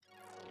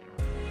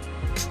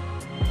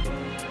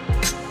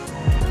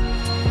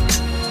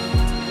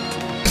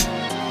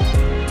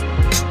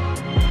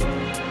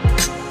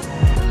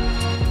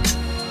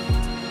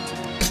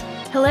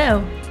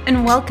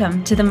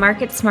welcome to the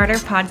Market Smarter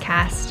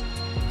podcast.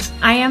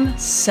 I am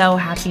so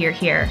happy you're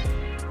here.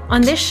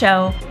 On this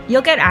show,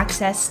 you'll get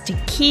access to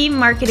key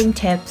marketing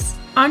tips,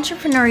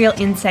 entrepreneurial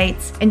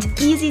insights, and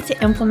easy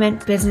to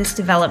implement business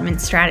development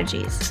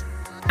strategies.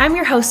 I'm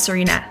your host,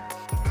 Serena,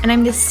 and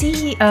I'm the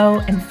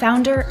CEO and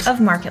founder of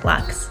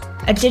MarketLux,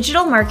 a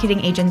digital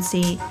marketing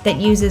agency that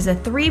uses a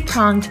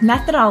three-pronged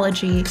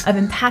methodology of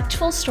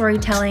impactful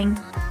storytelling,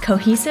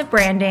 cohesive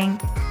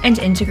branding, and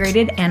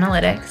integrated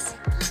analytics.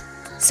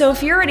 So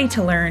if you're ready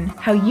to learn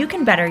how you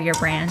can better your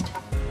brand,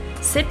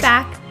 sit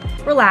back,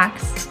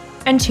 relax,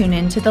 and tune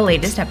in to the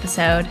latest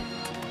episode.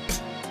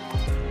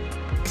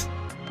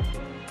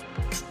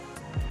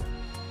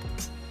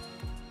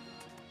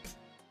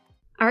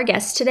 Our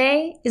guest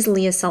today is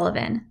Leah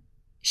Sullivan.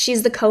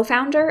 She's the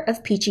co-founder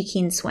of Peachy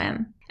Keen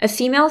Swim, a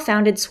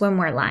female-founded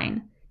swimwear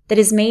line that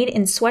is made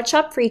in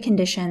sweatshop-free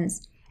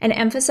conditions and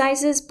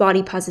emphasizes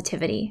body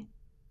positivity.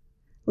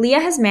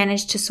 Leah has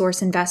managed to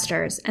source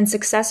investors and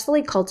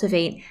successfully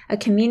cultivate a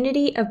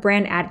community of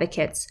brand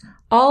advocates,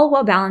 all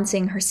while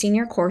balancing her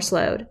senior course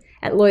load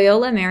at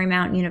Loyola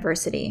Marymount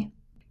University.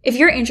 If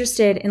you're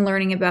interested in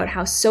learning about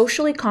how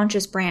socially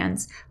conscious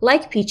brands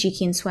like Peachy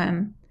Keen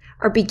Swim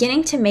are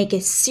beginning to make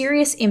a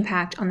serious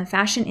impact on the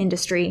fashion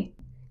industry,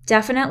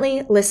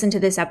 definitely listen to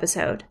this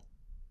episode.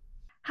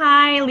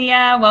 Hi,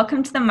 Leah.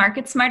 Welcome to the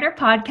Market Smarter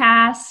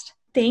podcast.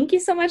 Thank you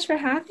so much for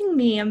having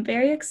me. I'm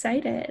very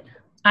excited.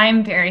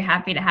 I'm very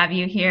happy to have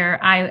you here.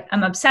 I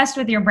am obsessed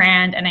with your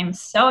brand and I'm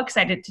so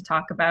excited to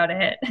talk about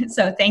it.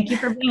 So thank you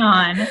for being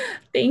on.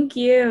 Thank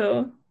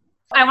you.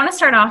 I want to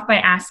start off by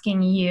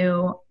asking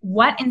you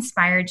what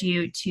inspired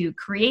you to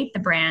create the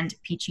brand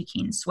Peachy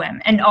Keen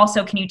Swim? And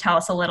also, can you tell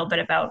us a little bit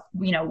about,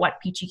 what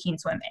Peachy Keen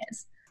Swim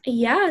is?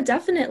 Yeah,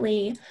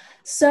 definitely.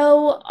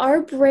 So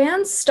our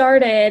brand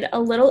started a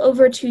little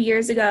over 2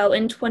 years ago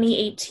in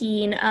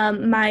 2018.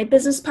 My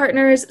business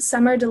partners,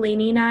 Summer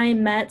Delaney and I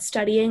met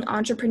studying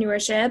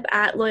entrepreneurship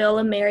at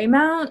Loyola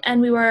Marymount,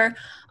 and we were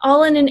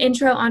all in an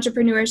intro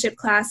entrepreneurship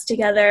class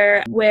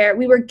together where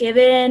we were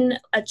given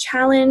a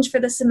challenge for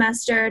the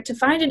semester to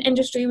find an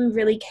industry we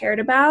really cared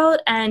about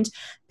and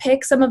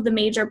pick some of the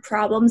major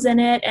problems in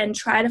it and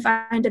try to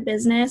find a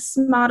business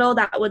model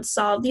that would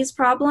solve these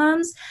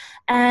problems.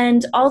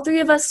 And all three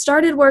of us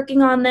started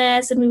working on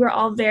this, and we were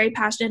all very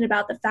passionate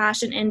about the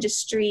fashion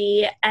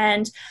industry.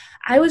 And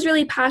I was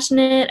really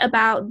passionate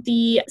about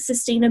the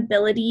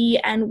sustainability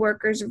and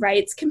workers'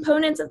 rights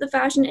components of the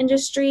fashion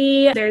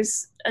industry.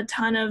 There's a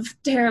ton of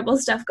terrible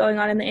stuff going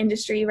on in the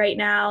industry right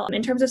now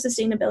in terms of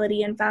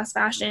sustainability and fast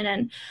fashion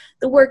and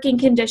the working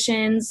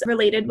conditions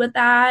related with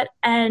that.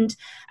 And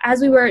as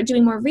we were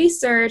doing more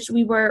research,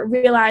 we were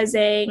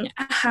realizing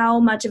how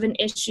much of an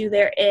issue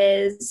there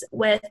is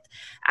with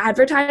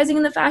advertising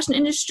in the fashion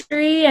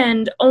industry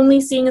and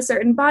only seeing a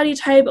certain body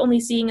type, only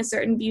seeing a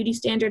certain beauty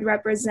standard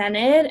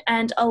represented.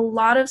 And a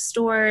lot of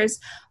stores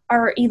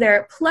are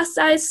either plus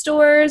size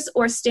stores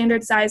or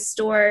standard size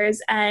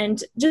stores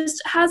and just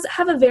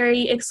have a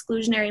very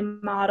exclusionary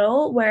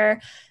model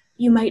where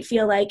you might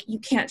feel like you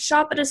can't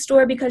shop at a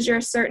store because you're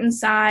a certain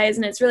size,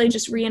 and it's really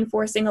just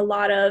reinforcing a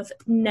lot of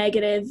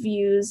negative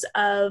views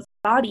of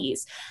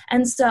bodies.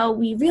 And so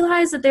we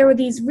realized that there were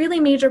these really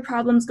major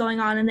problems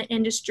going on in the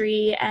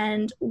industry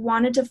and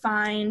wanted to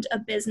find a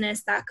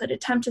business that could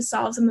attempt to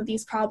solve some of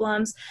these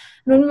problems.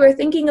 And when we were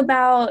thinking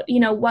about,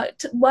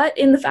 what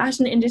in the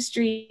fashion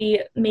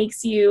industry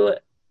makes you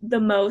the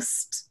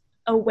most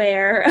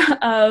aware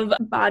of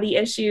body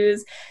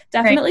issues,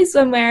 definitely right.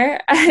 Swimwear.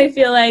 I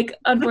feel like,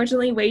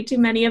 unfortunately, way too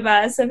many of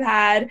us have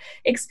had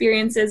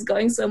experiences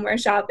going swimwear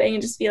shopping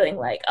and just feeling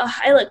like, oh,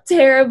 I look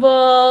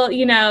terrible,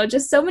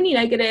 just so many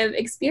negative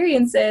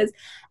experiences.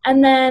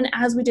 And then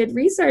as we did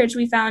research,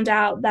 we found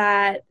out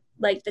that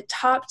the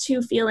top two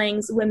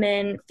feelings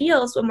women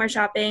feel swimwear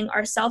shopping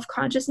are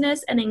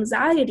self-consciousness and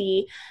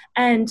anxiety.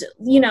 And,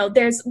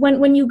 there's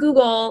when you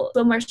Google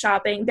swimwear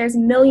shopping, there's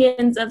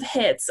millions of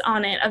hits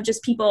on it of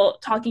just people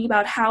talking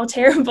about how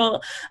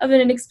terrible of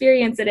an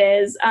experience it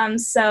is.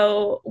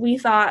 So we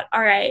thought,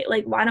 all right,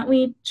 why don't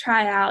we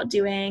try out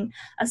doing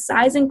a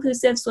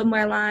size-inclusive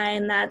swimwear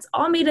line that's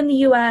all made in the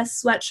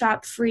U.S.,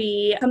 sweatshop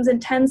free, comes in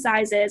 10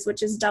 sizes,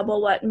 which is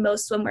double what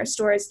most swimwear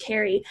stores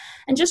carry,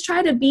 and just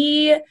try to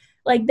be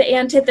the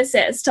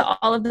antithesis to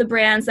all of the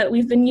brands that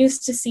we've been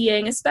used to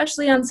seeing,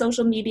 especially on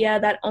social media,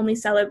 that only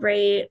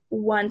celebrate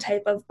one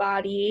type of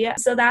body.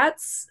 So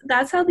that's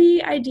how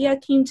the idea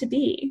came to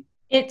be.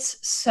 It's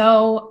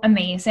so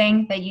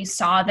amazing that you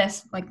saw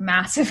this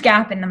massive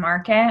gap in the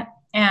market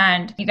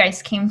and you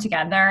guys came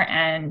together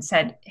and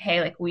said,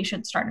 hey, we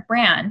should start a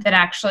brand that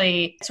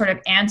actually sort of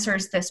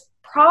answers this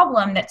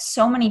problem that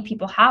so many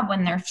people have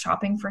when they're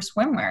shopping for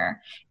swimwear.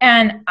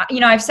 And,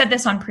 I've said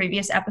this on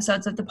previous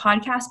episodes of the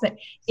podcast, but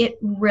it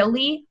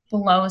really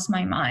blows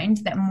my mind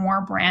that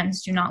more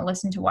brands do not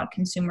listen to what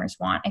consumers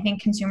want. I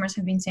think consumers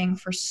have been saying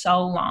for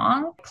so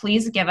long,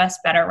 please give us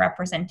better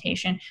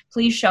representation.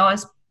 Please show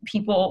us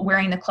people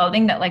wearing the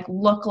clothing that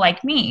look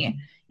like me.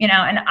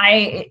 and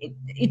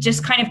it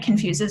just kind of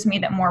confuses me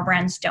that more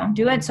brands don't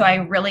do it. So I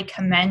really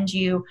commend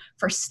you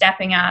for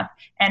stepping up.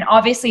 And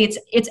obviously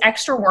it's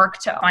extra work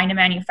to find a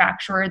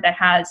manufacturer that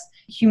has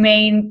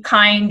humane,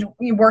 kind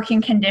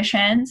working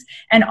conditions,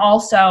 and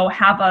also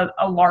have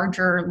a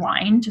larger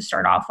line to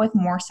start off with,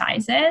 more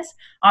sizes.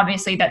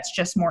 Obviously that's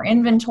just more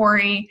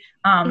inventory.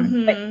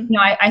 But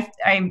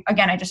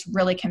I just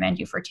really commend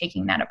you for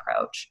taking that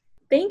approach.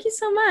 Thank you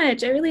so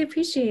much. I really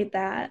appreciate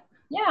that.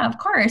 Yeah, of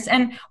course.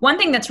 And one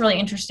thing that's really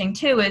interesting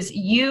too is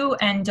you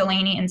and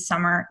Delaney and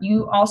Summer,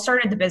 you all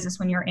started the business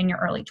when you were in your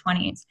early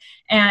 20s.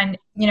 And,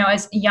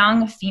 as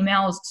young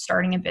females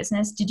starting a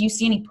business, did you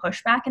see any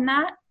pushback in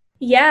that?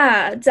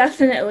 Yeah,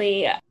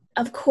 definitely.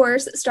 Of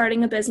course,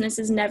 starting a business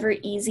is never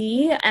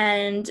easy.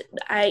 And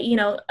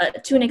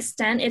to an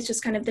extent, it's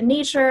just kind of the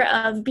nature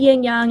of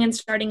being young and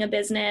starting a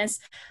business.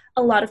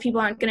 A lot of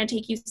people aren't going to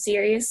take you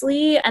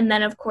seriously. And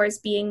then, of course,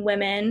 being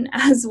women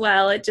as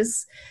well, it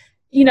just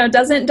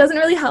doesn't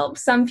really help.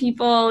 Some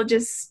people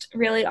just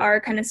really are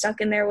kind of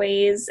stuck in their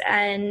ways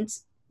and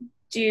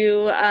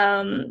do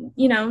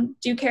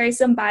carry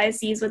some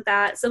biases with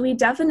that. So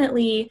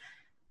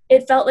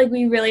it felt like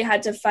we really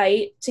had to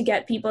fight to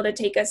get people to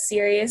take us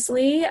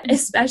seriously,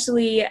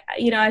 especially,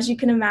 as you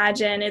can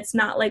imagine, it's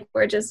not like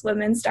we're just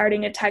women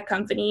starting a tech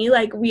company.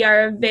 Like, we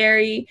are a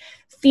very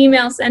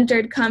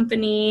female-centered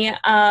company,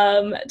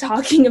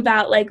 talking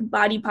about like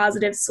body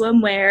positive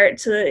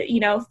swimwear to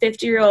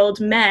 50-year-old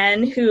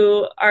men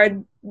who are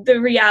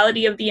the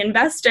reality of the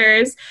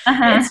investors.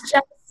 It's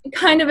just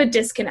kind of a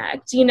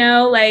disconnect,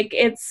 like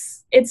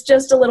it's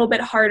just a little bit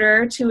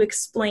harder to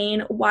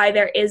explain why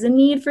there is a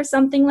need for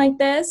something like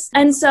this.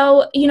 And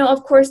so,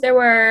 of course, there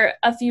were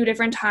a few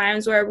different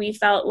times where we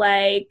felt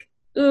like,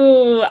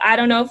 ooh, I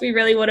don't know if we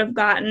really would have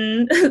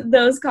gotten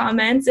those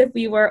comments if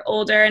we were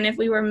older and if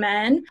we were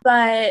men.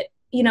 But,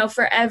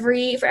 for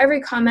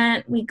every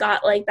comment we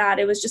got like that,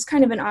 it was just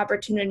kind of an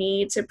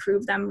opportunity to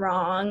prove them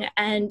wrong.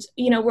 And,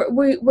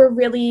 we're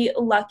really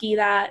lucky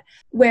that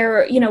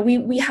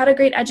we had a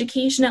great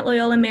education at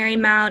Loyola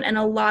Marymount, and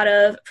a lot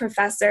of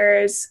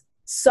professors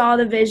saw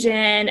the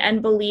vision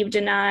and believed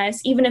in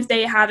us, even if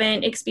they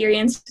haven't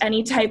experienced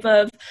any type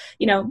of,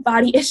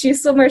 body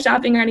issues, swimwear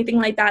shopping or anything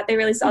like that. They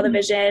really saw the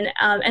vision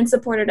and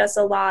supported us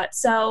a lot.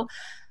 So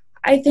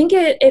I think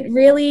it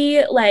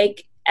really,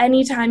 like,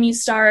 anytime you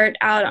start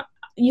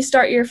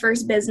your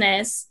first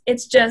business,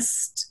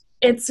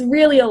 it's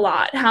really a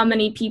lot how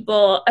many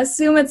people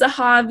assume it's a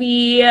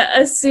hobby,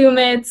 assume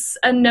it's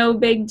a no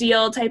big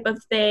deal type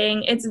of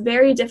thing. It's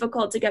very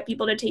difficult to get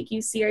people to take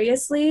you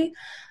seriously.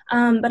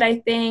 But I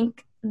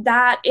think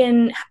that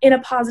in a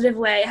positive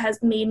way has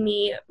made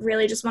me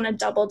really just want to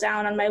double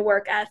down on my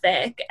work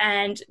ethic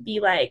and be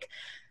like,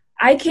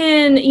 I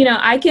can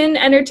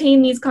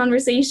entertain these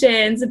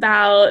conversations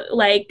about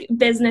like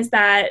business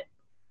that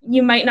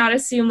you might not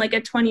assume like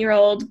a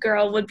 20-year-old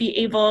girl would be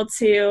able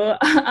to.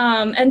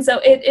 And so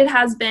it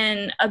has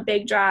been a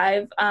big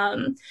drive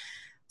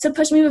to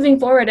push me moving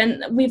forward.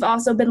 And we've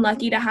also been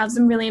lucky to have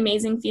some really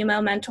amazing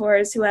female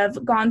mentors who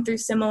have gone through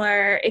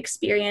similar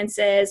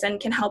experiences and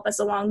can help us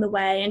along the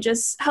way and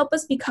just help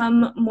us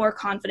become more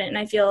confident. And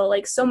I feel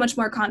like so much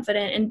more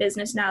confident in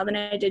business now than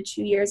I did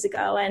 2 years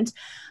ago. And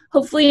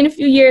hopefully in a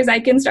few years, I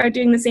can start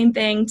doing the same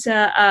thing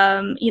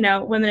to,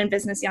 women in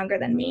business younger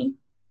than me.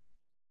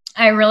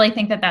 I really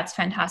think that that's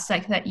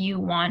fantastic that you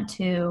want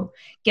to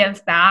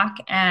give back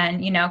and,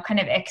 kind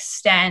of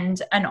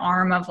extend an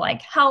arm of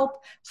like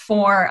help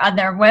for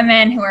other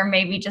women who are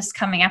maybe just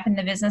coming up in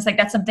the business. Like,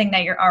 that's something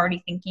that you're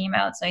already thinking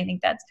about. So I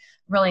think that's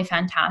really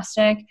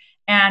fantastic.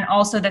 And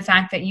also the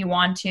fact that you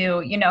want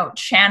to,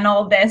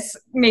 channel this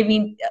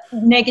maybe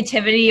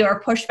negativity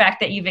or pushback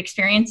that you've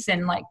experienced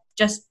and like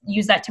just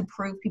use that to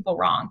prove people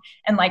wrong.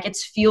 And like,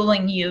 it's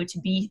fueling you to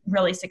be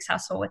really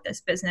successful with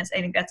this business.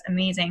 I think that's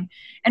amazing.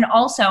 And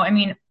also, I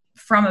mean,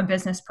 from a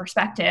business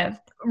perspective,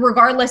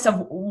 regardless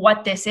of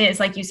what this is,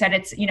 like you said,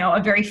 it's,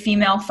 a very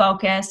female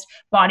focused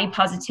body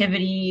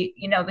positivity,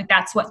 like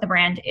that's what the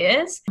brand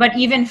is. But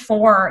even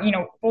for,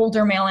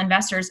 older male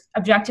investors,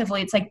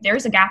 objectively, it's like,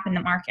 there's a gap in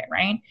the market,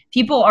 right?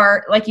 People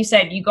are, like you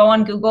said, you go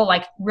on Google,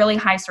 like really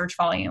high search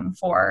volume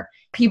for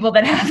people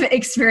that have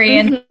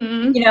experience,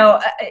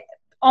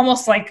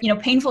 almost like,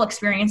 painful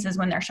experiences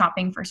when they're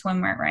shopping for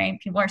swimwear, right?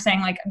 People are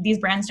saying like, these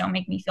brands don't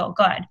make me feel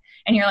good.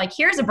 And you're like,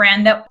 here's a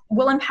brand that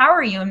will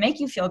empower you and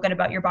make you feel good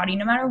about your body,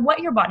 no matter what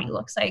your body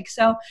looks like.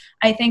 So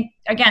I think,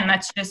 again,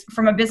 that's just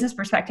from a business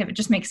perspective, it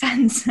just makes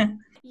sense.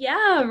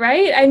 Yeah,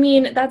 right. I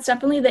mean, that's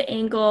definitely the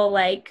angle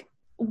like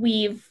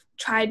we've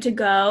tried to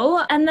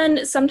go. And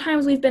then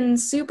sometimes we've been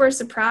super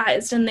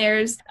surprised and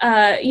there's,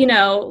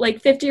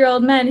 like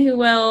 50-year-old men who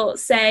will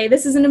say,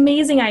 this is an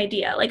amazing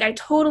idea. Like, I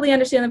totally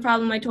understand the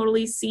problem. I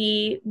totally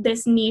see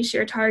this niche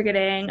you're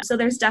targeting. So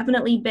there's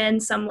definitely been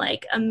some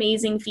like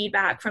amazing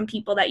feedback from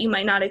people that you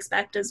might not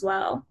expect as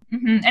well.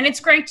 Mm-hmm. And it's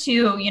great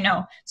to,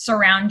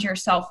 surround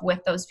yourself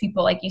with those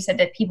people, like you said,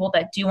 that people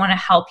that do want to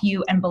help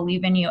you and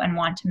believe in you and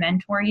want to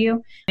mentor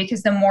you,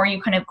 because the more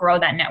you kind of grow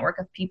that network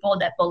of people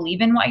that believe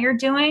in what you're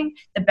doing,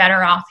 the better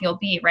better off you'll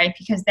be, right?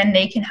 Because then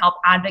they can help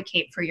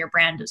advocate for your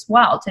brand as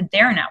well to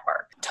their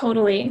network.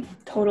 Totally.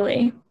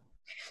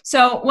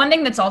 So one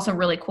thing that's also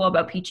really cool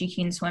about Peachy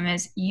Keen Swim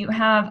is you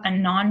have a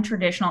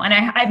non-traditional, and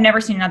I've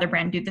never seen another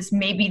brand do this.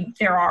 Maybe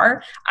there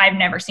are. I've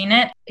never seen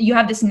it. You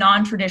have this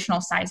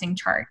non-traditional sizing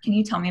chart. Can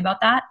you tell me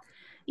about that?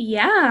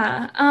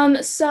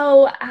 Yeah.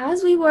 So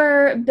as we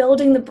were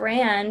building the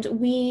brand,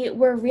 we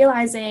were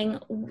realizing,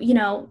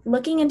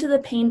 looking into the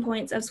pain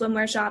points of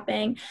swimwear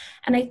shopping.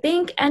 And I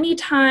think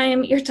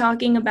anytime you're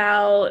talking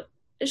about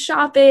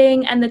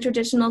shopping and the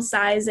traditional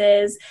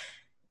sizes,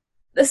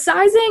 the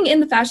sizing in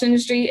the fashion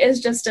industry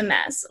is just a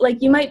mess.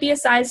 Like, you might be a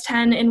size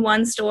 10 in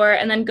one store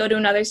and then go to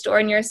another store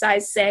and you're a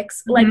size 6.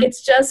 Mm-hmm. Like,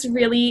 it's just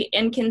really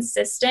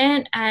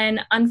inconsistent.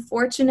 And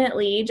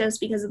unfortunately, just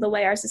because of the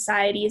way our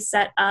society is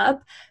set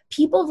up,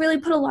 people really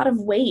put a lot of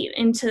weight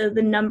into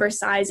the number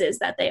sizes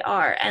that they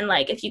are. And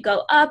like, if you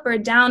go up or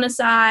down a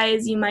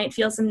size, you might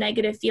feel some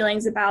negative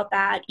feelings about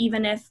that,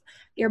 even if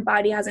your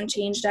body hasn't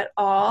changed at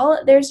all.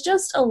 There's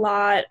just a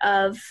lot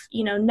of,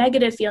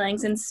 negative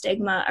feelings and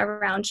stigma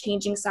around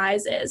changing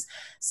sizes.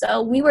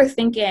 So we were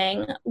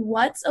thinking,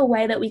 what's a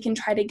way that we can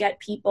try to get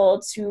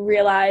people to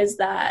realize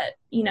that,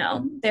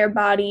 their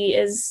body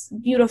is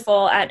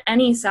beautiful at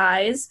any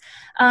size.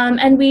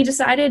 And we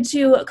decided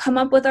to come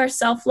up with our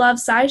self-love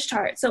size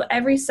chart. So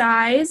every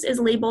size is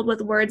labeled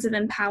with words of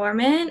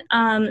empowerment.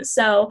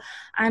 So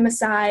I'm a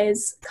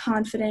size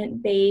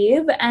confident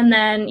babe. And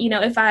then,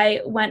 if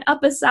I went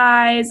up a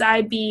size,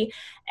 I'd be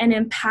an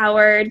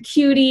empowered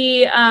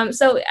cutie.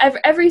 So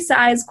every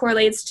size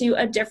correlates to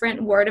a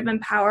different word of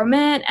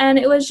empowerment. And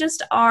it was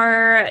just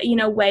our,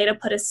 way to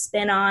put a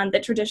spin on the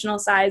traditional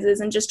sizes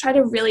and just try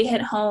to really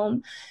hit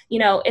home.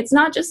 It's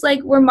not just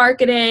like we're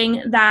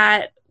marketing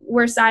that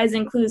we're size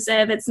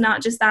inclusive. It's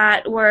not just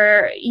that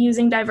we're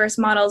using diverse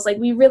models. Like,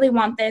 we really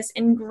want this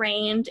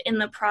ingrained in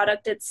the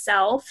product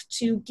itself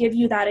to give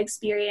you that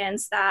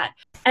experience that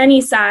any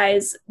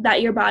size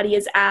that your body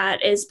is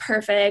at is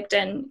perfect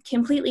and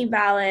completely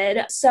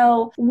valid.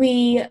 So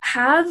we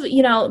have,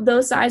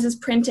 those sizes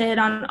printed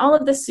on all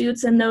of the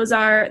suits, and those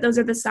are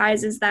the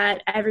sizes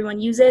that everyone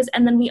uses.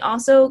 And then we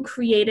also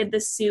created the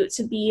suit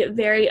to be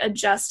very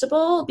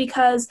adjustable,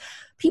 because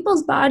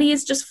people's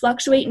bodies just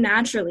fluctuate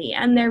naturally,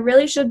 and there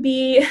really should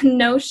be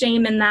no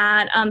shame in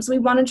that. So we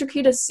wanted to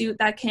create a suit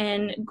that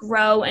can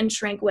grow and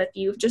shrink with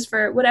you just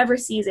for whatever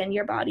season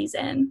your body's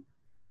in.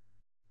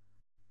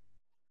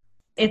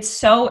 It's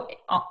so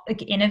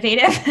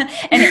innovative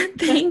and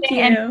thank you.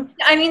 And,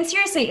 I mean,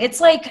 seriously, it's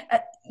like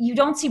you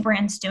don't see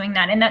brands doing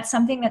that, and that's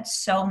something that's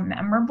so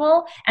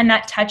memorable and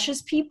that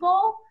touches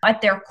people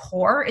at their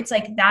core. It's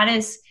like, that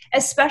is,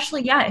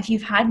 especially, if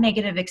you've had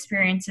negative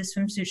experiences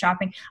swimsuit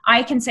shopping.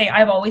 I can say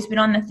I've always been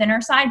on the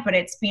thinner side, but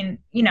it's been,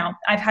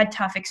 I've had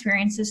tough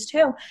experiences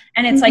too.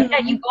 And it's like,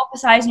 you go up a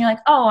size and you're like,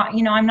 oh,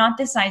 I'm not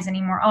this size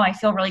anymore. Oh, I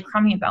feel really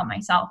crummy about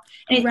myself.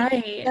 And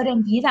it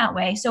shouldn't be that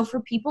way. So for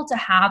people to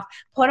have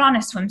put on a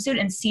swimsuit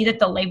and see that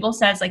the label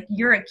says like,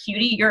 you're a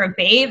cutie, you're a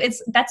babe,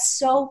 that's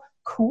so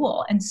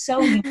cool and so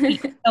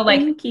unique. So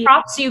like,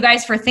 props to you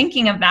guys for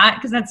thinking of that,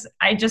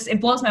 because it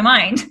blows my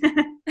mind.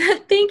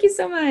 Thank you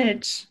so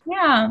much.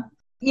 Yeah.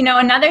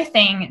 Another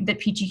thing that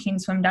Peachy Keen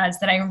Swim does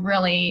that I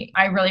really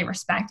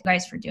respect you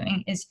guys for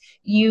doing is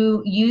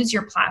you use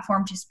your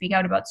platform to speak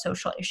out about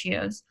social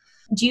issues.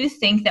 Do you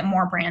think that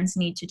more brands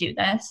need to do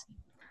this?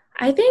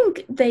 I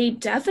think they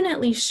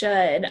definitely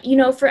should.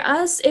 For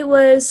us, it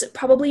was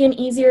probably an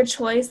easier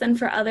choice than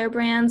for other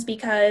brands,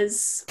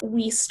 because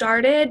we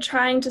started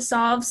trying to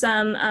solve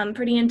some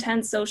pretty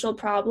intense social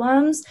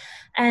problems.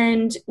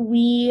 And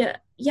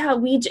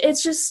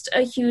it's just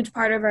a huge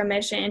part of our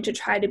mission to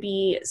try to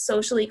be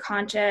socially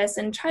conscious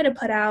and try to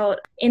put out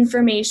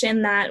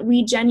information that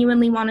we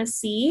genuinely want to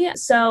see.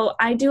 So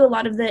I do a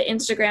lot of the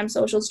Instagram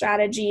social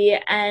strategy,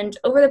 and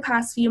over the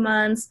past few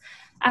months,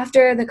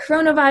 after the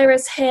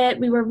coronavirus hit,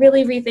 we were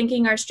really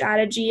rethinking our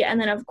strategy. And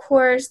then, of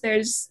course,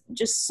 there's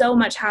just so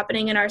much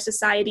happening in our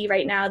society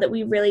right now that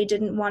we really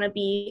didn't want to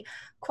be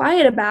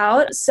quiet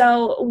about.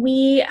 So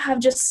we have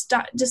just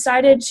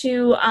decided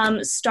to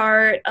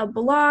start a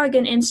blog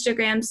and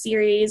Instagram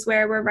series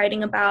where we're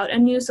writing about a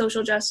new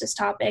social justice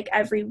topic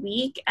every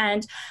week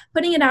and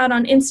putting it out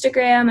on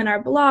Instagram and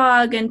our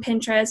blog and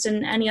Pinterest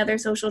and any other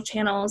social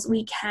channels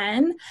we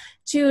can,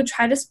 to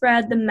try to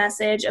spread the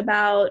message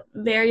about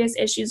various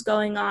issues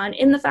going on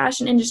in the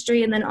fashion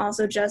industry and then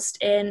also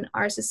just in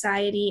our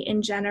society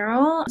in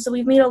general. So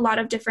we've made a lot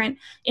of different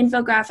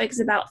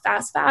infographics about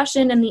fast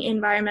fashion and the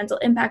environmental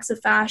impacts of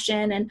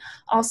fashion, and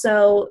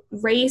also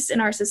race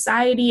in our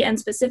society and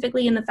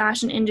specifically in the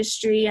fashion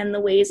industry, and the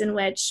ways in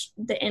which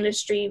the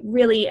industry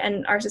really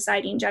and our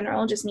society in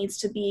general just needs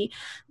to be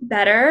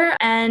better.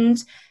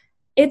 And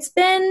it's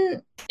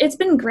been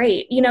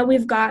great.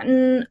 We've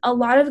gotten a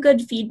lot of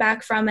good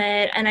feedback from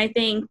it. And I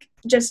think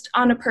just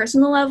on a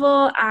personal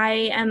level,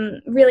 I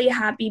am really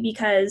happy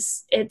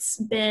because it's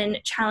been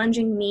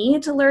challenging me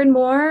to learn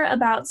more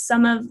about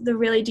some of the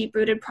really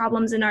deep-rooted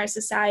problems in our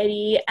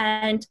society.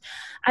 And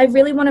I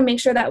really want to make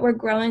sure that we're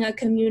growing a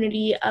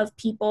community of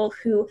people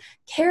who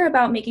care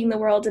about making the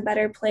world a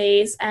better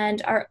place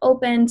and are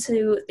open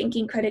to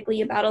thinking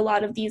critically about a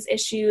lot of these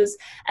issues.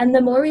 And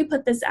the more we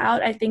put this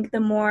out, I think the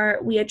more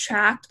we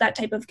attract that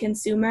type of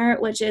consumer,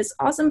 which is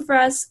awesome for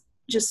us.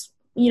 Just,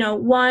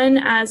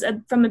 one,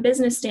 from a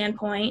business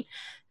standpoint,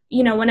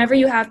 whenever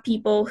you have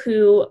people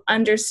who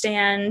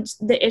understand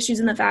the issues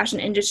in the fashion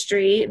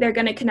industry, they're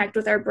going to connect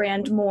with our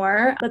brand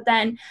more. But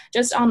then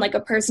just on like a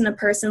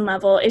person-to-person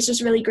level, it's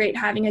just really great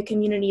having a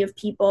community of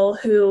people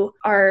who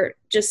are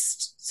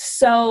just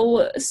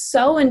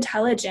so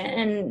intelligent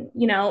and,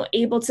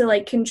 able to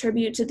like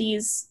contribute to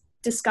these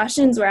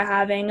discussions we're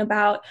having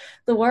about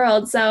the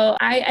world. So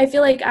I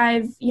feel like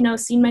I've,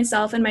 seen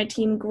myself and my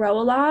team grow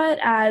a lot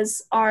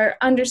as our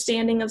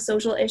understanding of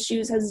social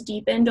issues has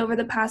deepened over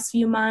the past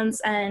few months.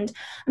 And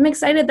I'm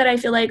excited that I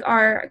feel like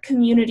our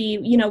community,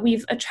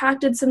 we've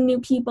attracted some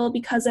new people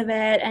because of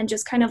it and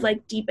just kind of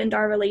like deepened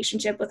our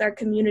relationship with our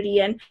community,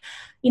 and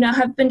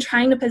have been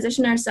trying to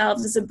position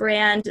ourselves as a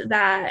brand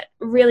that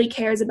really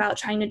cares about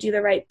trying to do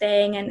the right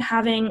thing, and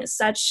having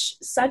such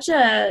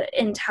a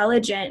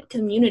intelligent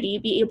community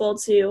be able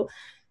to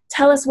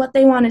tell us what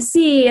they want to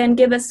see and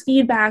give us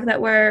feedback that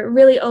we're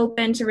really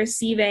open to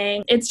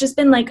receiving. It's just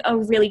been like a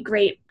really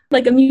great,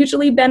 like a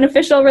mutually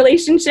beneficial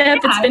relationship.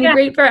 It's been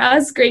great for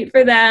us, great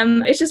for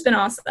them. It's just been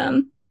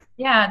awesome.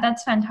 Yeah,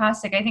 that's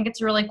fantastic. I think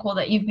it's really cool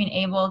that you've been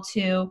able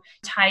to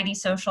tie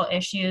these social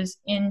issues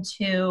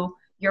into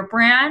your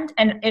brand,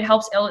 and it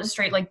helps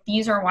illustrate like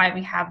these are why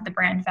we have the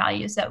brand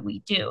values that we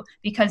do,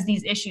 because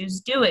these issues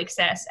do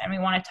exist and we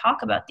want to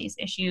talk about these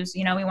issues.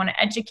 We want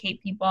to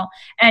educate people,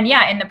 and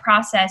in the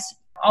process,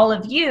 all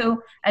of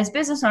you as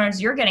business owners,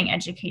 you're getting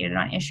educated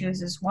on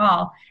issues as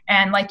well.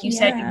 And like you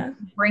said, you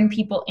bring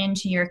people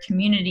into your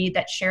community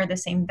that share the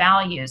same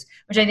values,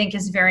 which I think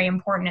is very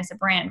important as a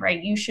brand,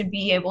 right? You should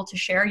be able to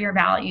share your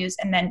values,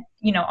 and then,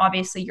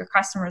 obviously your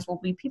customers will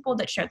be people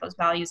that share those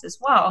values as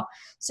well.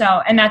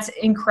 So, and that's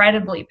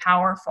incredibly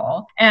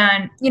powerful.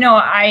 And,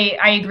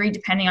 I agree,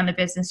 depending on the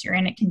business you're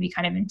in, it can be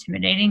kind of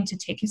intimidating to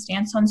take a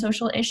stance on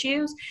social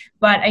issues.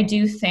 But I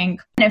do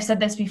think, and I've said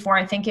this before,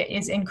 I think it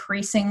is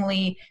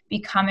increasingly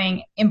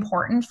becoming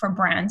important for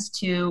brands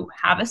to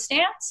have a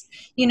stance,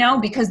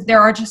 because there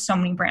are just so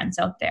many brands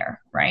out there,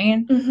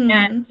 right? Mm-hmm.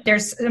 And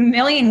there's a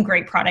million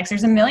great products.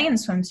 There's a million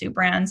swimsuit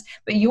brands,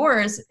 but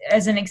yours,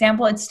 as an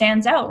example, it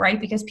stands out, right?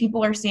 Because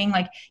people are seeing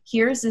like,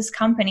 here's this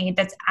company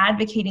that's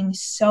advocating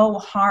so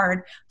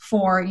hard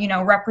for,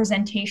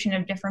 representation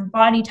of different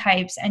body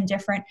types and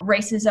different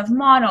races of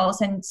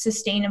models and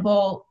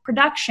sustainable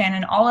production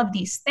and all of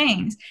these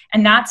things.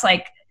 And that's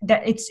like,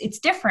 that it's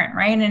different,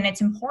 right? And it's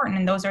important.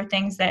 And those are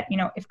things that,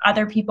 if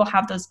other people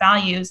have those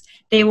values,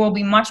 they will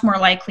be much more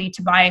likely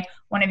to buy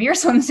one of your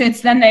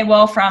swimsuits than they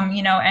will from,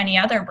 any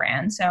other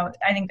brand. So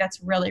I think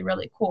that's really,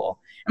 really cool.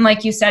 And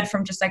like you said,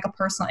 from just like a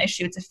personal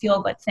issue, it's a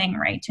feel-good thing,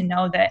 right? To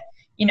know that,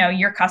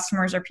 your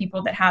customers are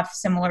people that have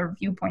similar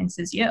viewpoints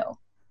as you.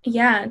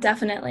 Yeah,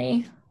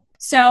 definitely.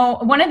 So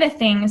one of the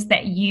things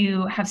that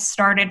you have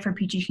started for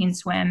Peachy Keen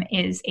Swim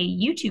is a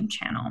YouTube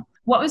channel.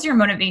 What was your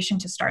motivation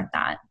to start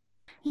that?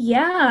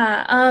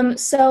 Yeah,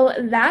 so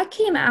that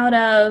came out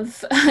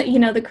of,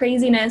 the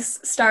craziness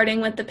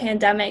starting with the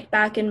pandemic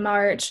back in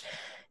March.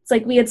 It's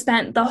like we had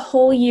spent the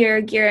whole year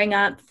gearing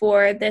up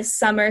for this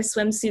summer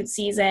swimsuit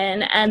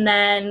season, and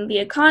then the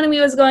economy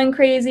was going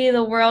crazy,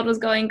 the world was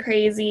going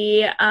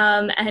crazy,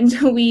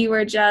 and we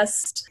were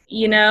just,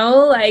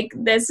 like,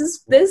 this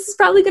is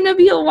probably going to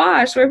be a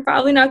wash. We're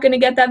probably not going to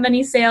get that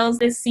many sales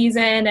this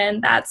season,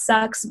 and that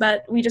sucks,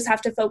 but we just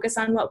have to focus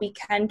on what we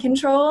can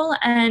control.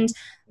 And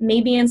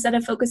maybe instead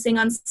of focusing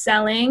on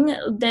selling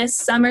this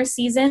summer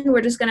season,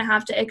 we're just going to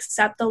have to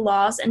accept the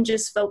loss and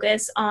just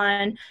focus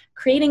on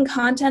creating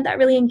content that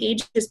really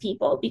engages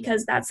people,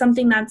 because that's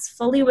something that's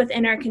fully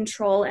within our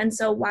control. And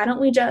so why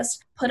don't we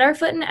just put our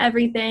foot in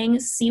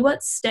everything, see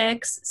what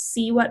sticks,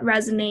 see what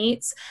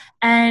resonates.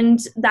 And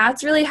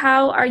that's really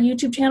how our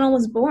YouTube channel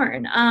was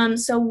born.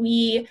 So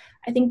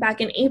I think back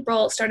in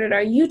April, started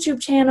our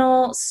YouTube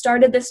channel,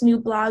 started this new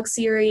blog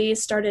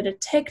series, started a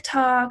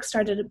TikTok,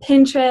 started a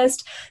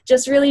Pinterest,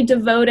 just really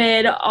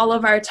devoted all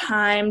of our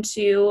time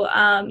to,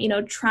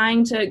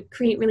 trying to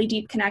create really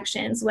deep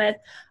connections with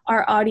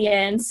our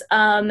audience.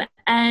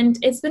 And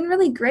it's been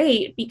really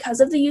great.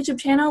 Because of the YouTube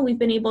channel, we've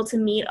been able to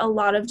meet a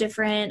lot of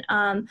different,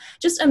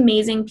 just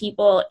amazing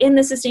people in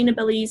the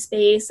sustainability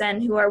space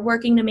and who are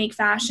working to make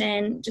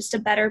fashion just a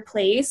better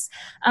place.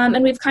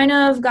 And we've kind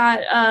of got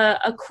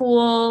a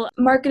cool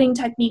marketing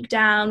technique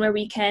down where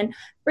we can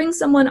bring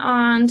someone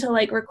on to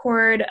like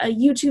record a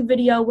YouTube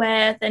video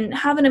with and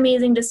have an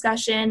amazing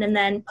discussion and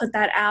then put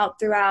that out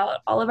throughout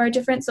all of our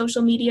different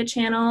social media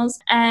channels.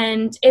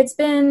 And it's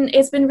been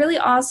really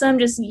awesome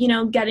just,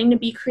 getting to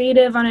be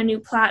creative on a new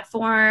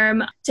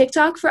platform.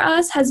 TikTok for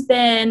us has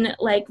been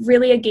like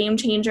really a game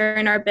changer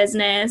in our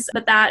business,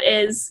 but that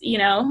is,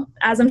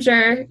 as I'm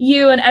sure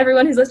you and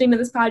everyone who's listening to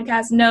this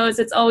podcast knows,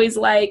 it's always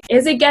like,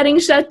 is it getting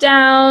shut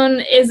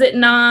down? Is it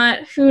not?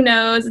 Who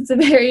knows? It's a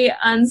very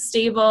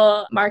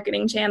unstable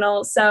marketing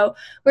channel. So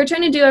we're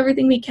trying to do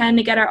everything we can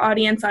to get our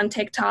audience on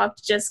TikTok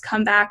to just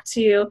come back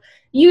to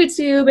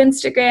YouTube,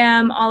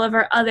 Instagram, all of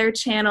our other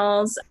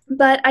channels.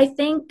 But I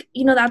think,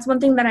 that's one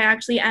thing that I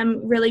actually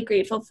am really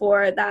grateful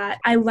for that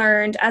I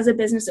learned as a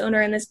business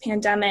owner in this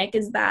pandemic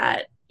is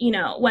that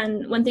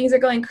when things are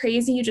going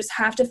crazy, you just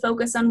have to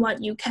focus on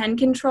what you can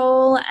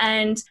control.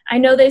 And I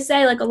know they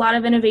say like a lot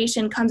of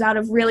innovation comes out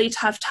of really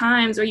tough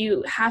times where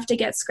you have to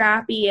get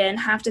scrappy and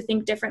have to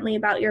think differently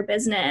about your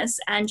business.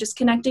 And just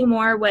connecting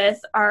more with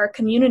our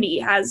community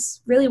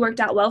has really worked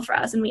out well for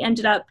us. And we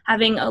ended up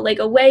having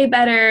a way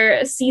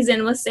better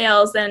season with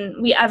sales than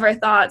we ever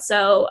thought.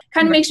 So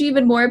kind of makes you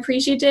even more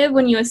appreciative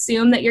when you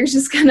assume that you're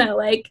just gonna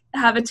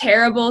have a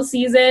terrible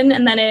season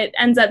and then it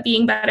ends up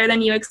being better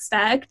than you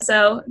expect.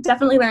 So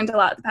definitely learned a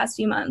lot the past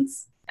few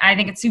months. I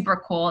think it's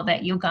super cool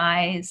that you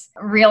guys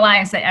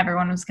realized that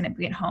everyone was going to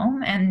be at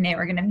home and they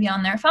were going to be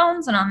on their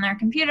phones and on their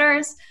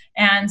computers.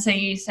 And so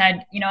you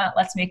said,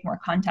 let's make more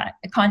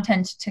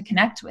content to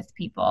connect with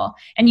people.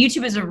 And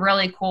YouTube is a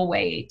really cool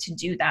way to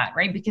do that,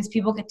 right? Because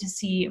people get to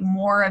see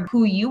more of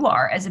who you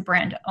are as a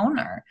brand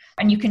owner,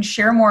 and you can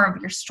share more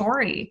of your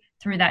story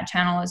through that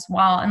channel as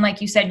well. And like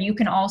you said, you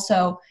can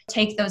also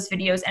take those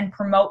videos and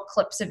promote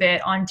clips of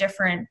it on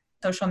different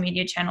social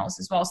media channels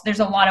as well. So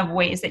there's a lot of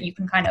ways that you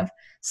can kind of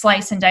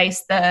slice and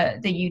dice the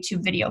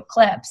YouTube video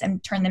clips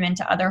and turn them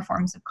into other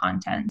forms of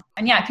content.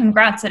 And yeah,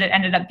 congrats that it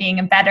ended up being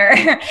a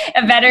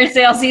better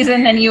sales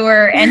season than you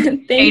were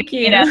anticipating. Thank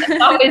you.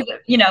 It's always,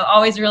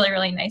 always really,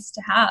 really nice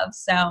to have.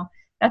 So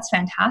that's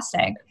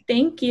fantastic.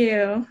 Thank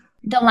you.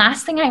 The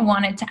last thing I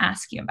wanted to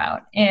ask you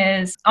about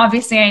is,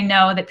 obviously I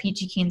know that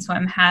Peachy Keen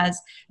Swim has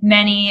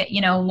many,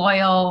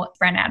 loyal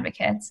brand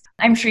advocates.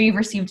 I'm sure you've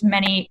received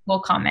many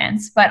cool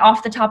comments, but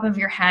off the top of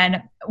your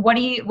head, what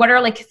are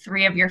like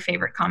 3 of your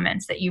favorite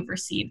comments that you've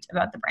received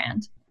about the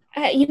brand?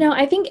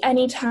 I think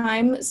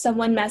anytime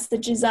someone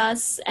messages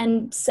us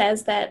and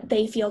says that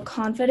they feel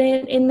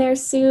confident in their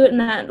suit and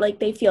that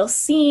they feel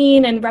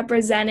seen and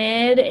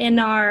represented in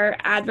our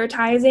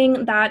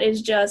advertising, that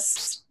is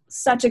just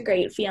such a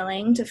great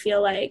feeling to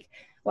feel like,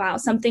 wow,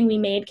 something we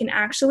made can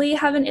actually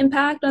have an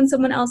impact on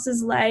someone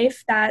else's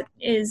life. That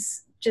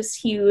is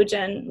just huge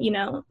and,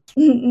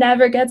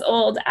 never gets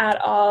old at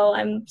all.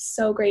 I'm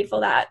so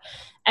grateful that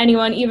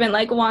anyone even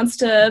wants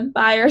to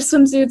buy our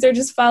swimsuits or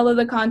just follow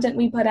the content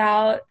we put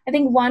out. I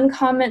think one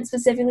comment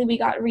specifically we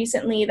got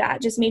recently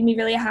that just made me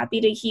really happy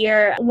to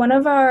hear. One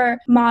of our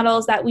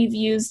models that we've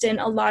used in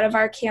a lot of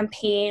our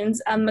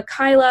campaigns,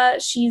 Michaela,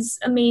 she's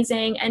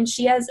amazing, and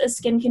she has a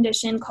skin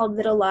condition called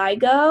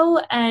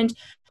vitiligo. And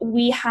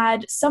we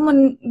had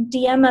someone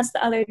DM us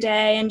the other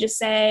day and just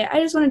say, I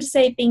just wanted to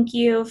say thank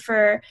you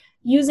for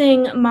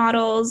using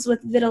models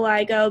with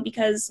vitiligo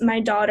because my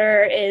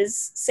daughter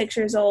is 6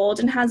 years old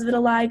and has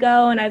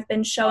vitiligo, and I've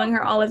been showing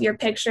her all of your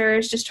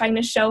pictures, just trying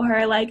to show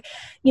her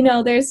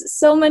there's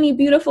so many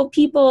beautiful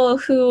people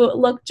who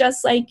look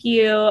just like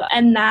you.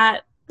 And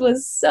that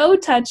was so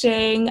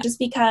touching just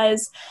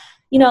because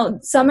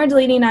Summer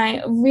Delaney and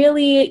I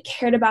really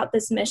cared about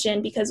this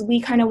mission because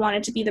we kind of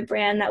wanted to be the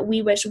brand that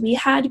we wish we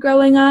had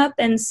growing up.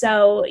 And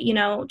so,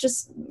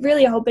 just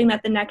really hoping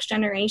that the next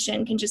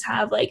generation can just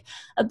have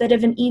a bit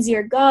of an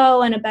easier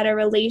go and a better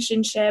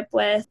relationship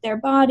with their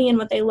body and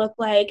what they look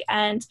like.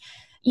 And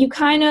you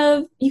kind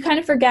of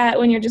forget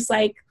when you're just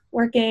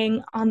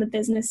working on the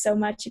business so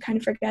much, you kind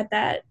of forget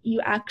that you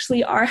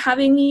actually are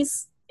having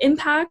these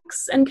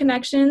impacts and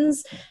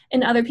connections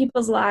in other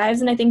people's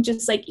lives. And I think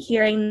just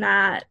hearing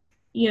that,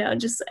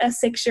 just a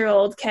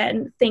 6-year-old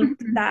can think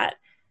that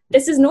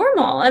this is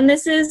normal. And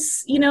this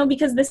is,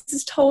 because this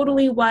is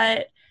totally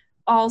what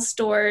all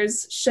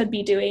stores should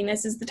be doing.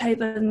 This is the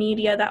type of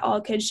media that all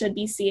kids should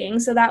be seeing.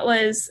 So that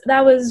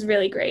was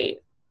really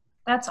great.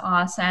 That's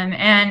awesome.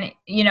 And,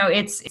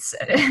 it's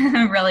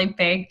a really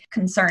big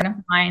concern of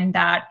mine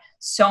that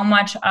so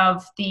much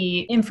of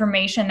the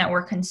information that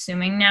we're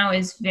consuming now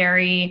is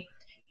very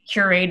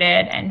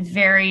curated and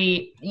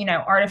very,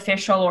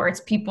 artificial, or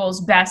it's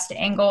people's best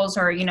angles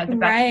or, the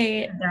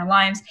best of their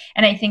lives.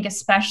 And I think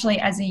especially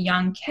as a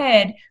young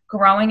kid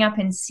growing up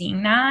and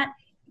seeing that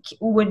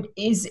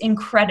is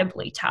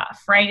incredibly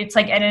tough, right? It's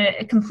at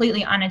a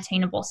completely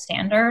unattainable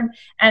standard.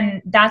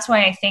 And that's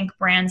why I think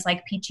brands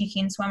like Peachy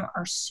Keen Swim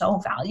are so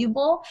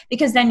valuable,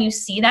 because then you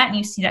see that and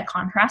you see that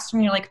contrast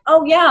and you're like,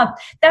 oh yeah,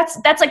 that's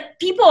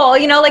people,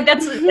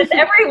 that's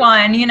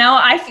everyone,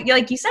 I feel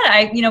like you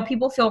said,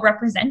 people feel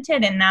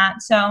represented in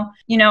that. So,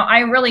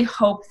 I really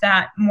hope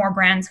that more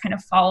brands kind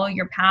of follow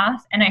your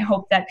path. And I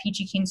hope that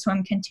Peachy Keen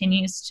Swim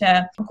continues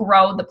to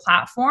grow the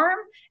platform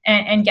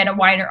and get a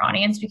wider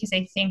audience, because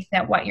I think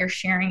that what you're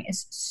sharing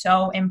is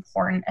so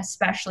important,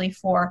 especially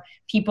for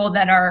people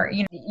that are,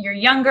 you're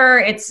younger.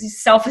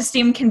 It's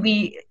self-esteem can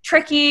be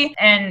tricky,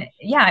 and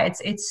yeah,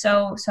 it's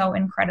so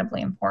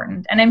incredibly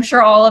important. And I'm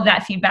sure all of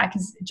that feedback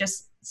is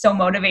just so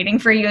motivating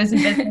for you as a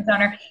business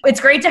owner. It's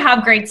great to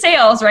have great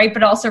sales, right?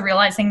 But also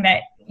realizing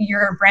that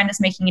your brand is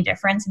making a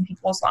difference in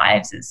people's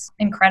lives is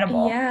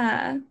incredible.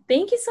 Yeah.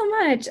 Thank you so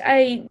much.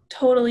 I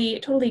totally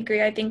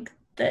agree. I think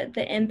that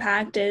the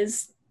impact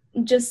is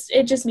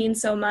it just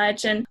means so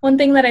much. And one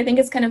thing that I think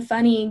is kind of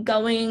funny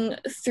going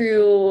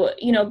through,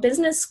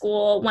 business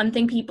school, one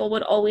thing people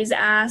would always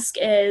ask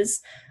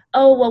is,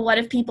 oh, well, what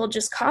if people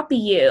just copy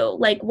you?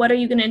 Like, what are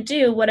you going to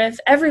do? What if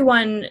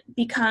everyone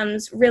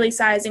becomes really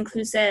size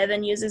inclusive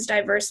and uses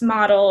diverse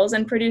models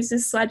and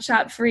produces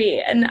sweatshop free?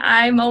 And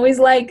I'm always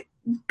like,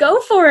 go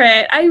for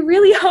it. I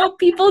really hope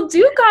people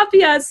do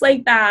copy us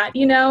like that,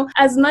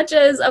 as much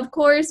as, of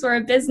course, we're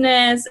a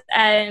business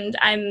and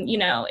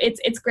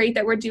it's great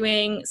that we're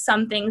doing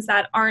some things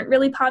that aren't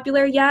really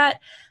popular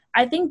yet.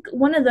 I think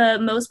one of the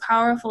most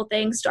powerful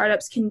things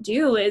startups can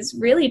do is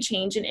really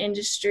change an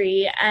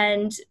industry.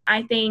 And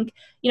I think,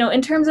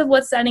 in terms of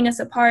what's setting us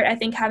apart, I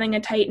think having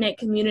a tight-knit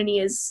community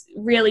is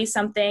really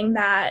something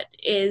that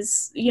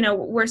is,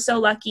 we're so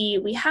lucky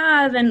we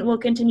have and will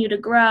continue to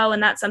grow.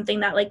 And that's something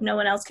that no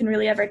one else can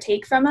really ever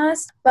take from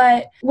us.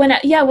 But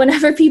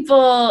whenever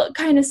people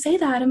kind of say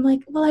that, I'm like,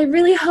 well, I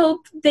really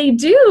hope they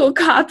do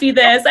copy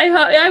this.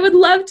 I would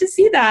love to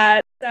see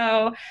that.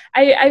 So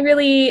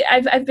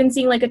I've been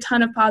seeing a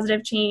ton of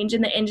positive change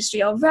in the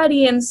industry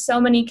already, and so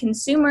many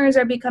consumers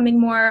are becoming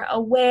more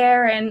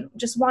aware and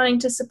just wanting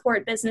to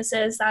support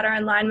businesses that are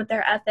in line with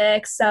their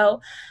ethics.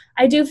 So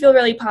I do feel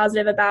really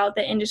positive about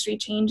the industry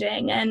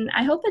changing, and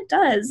I hope it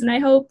does. And I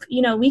hope,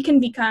 we can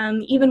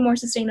become even more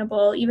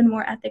sustainable, even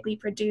more ethically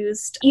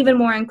produced, even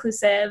more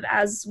inclusive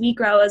as we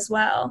grow as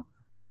well.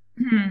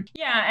 Mm-hmm.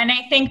 Yeah. And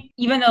I think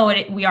even though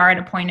we are at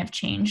a point of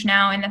change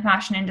now in the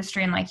fashion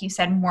industry, and like you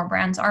said, more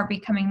brands are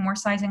becoming more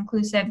size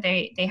inclusive,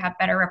 they have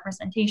better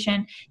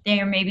representation,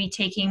 they are maybe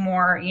taking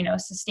more,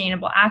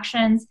 sustainable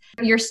actions.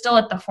 You're still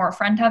at the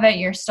forefront of it.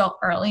 You're still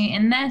early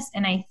in this.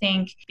 And I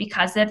think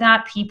because of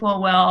that,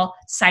 people will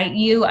cite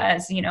you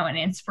as, an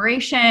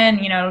inspiration.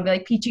 It'll be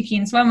like Peachy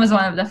Keen Swim was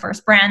one of the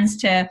first brands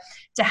to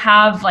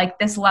have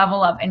this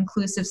level of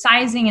inclusive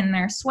sizing in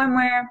their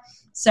swimwear.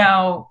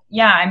 So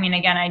yeah,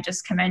 again, I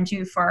just commend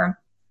you for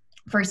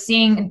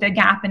seeing the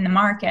gap in the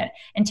market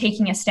and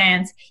taking a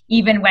stance,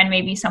 even when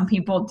maybe some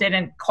people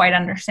didn't quite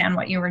understand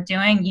what you were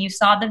doing. You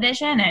saw the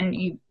vision and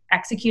you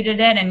executed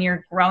it, and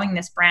you're growing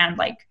this brand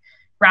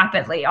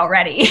rapidly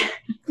already.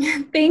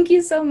 Thank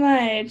you so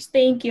much.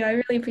 Thank you. I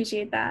really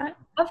appreciate that.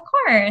 Of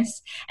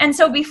course. And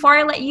so before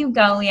I let you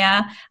go,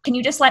 Leah, can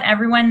you just let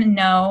everyone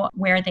know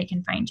where they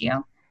can find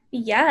you?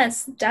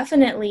 Yes,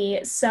 definitely.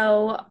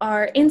 So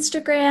our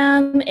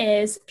Instagram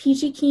is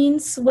Peachy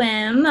Keen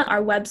Swim,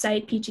 our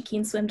website,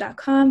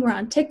 peachykeenswim.com. We're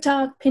on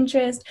TikTok,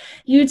 Pinterest,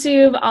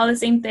 YouTube, all the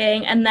same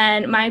thing. And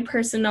then my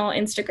personal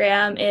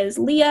Instagram is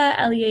Leah,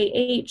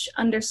 Leah_SULL.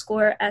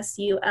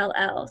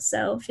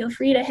 So feel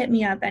free to hit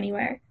me up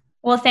anywhere.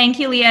 Well, thank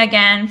you, Leah,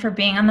 again, for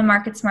being on the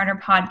Market Smarter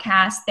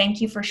podcast.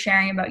 Thank you for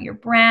sharing about your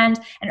brand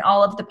and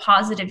all of the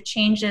positive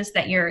changes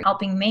that you're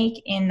helping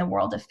make in the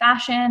world of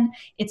fashion.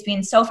 It's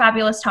been so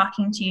fabulous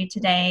talking to you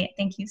today.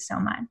 Thank you so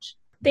much.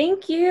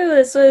 Thank you.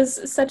 This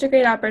was such a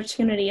great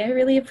opportunity. I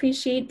really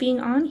appreciate being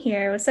on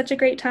here. It was such a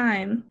great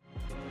time.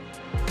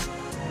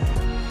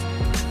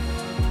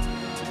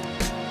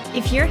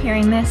 If you're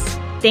hearing this,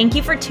 thank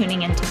you for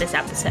tuning into this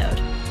episode.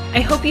 I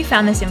hope you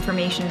found this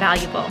information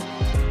valuable.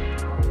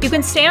 You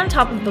can stay on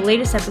top of the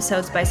latest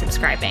episodes by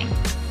subscribing.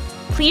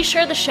 Please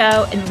share the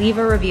show and leave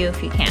a review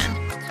if you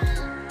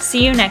can.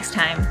 See you next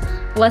time.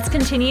 Let's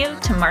continue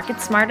to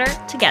market smarter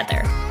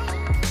together.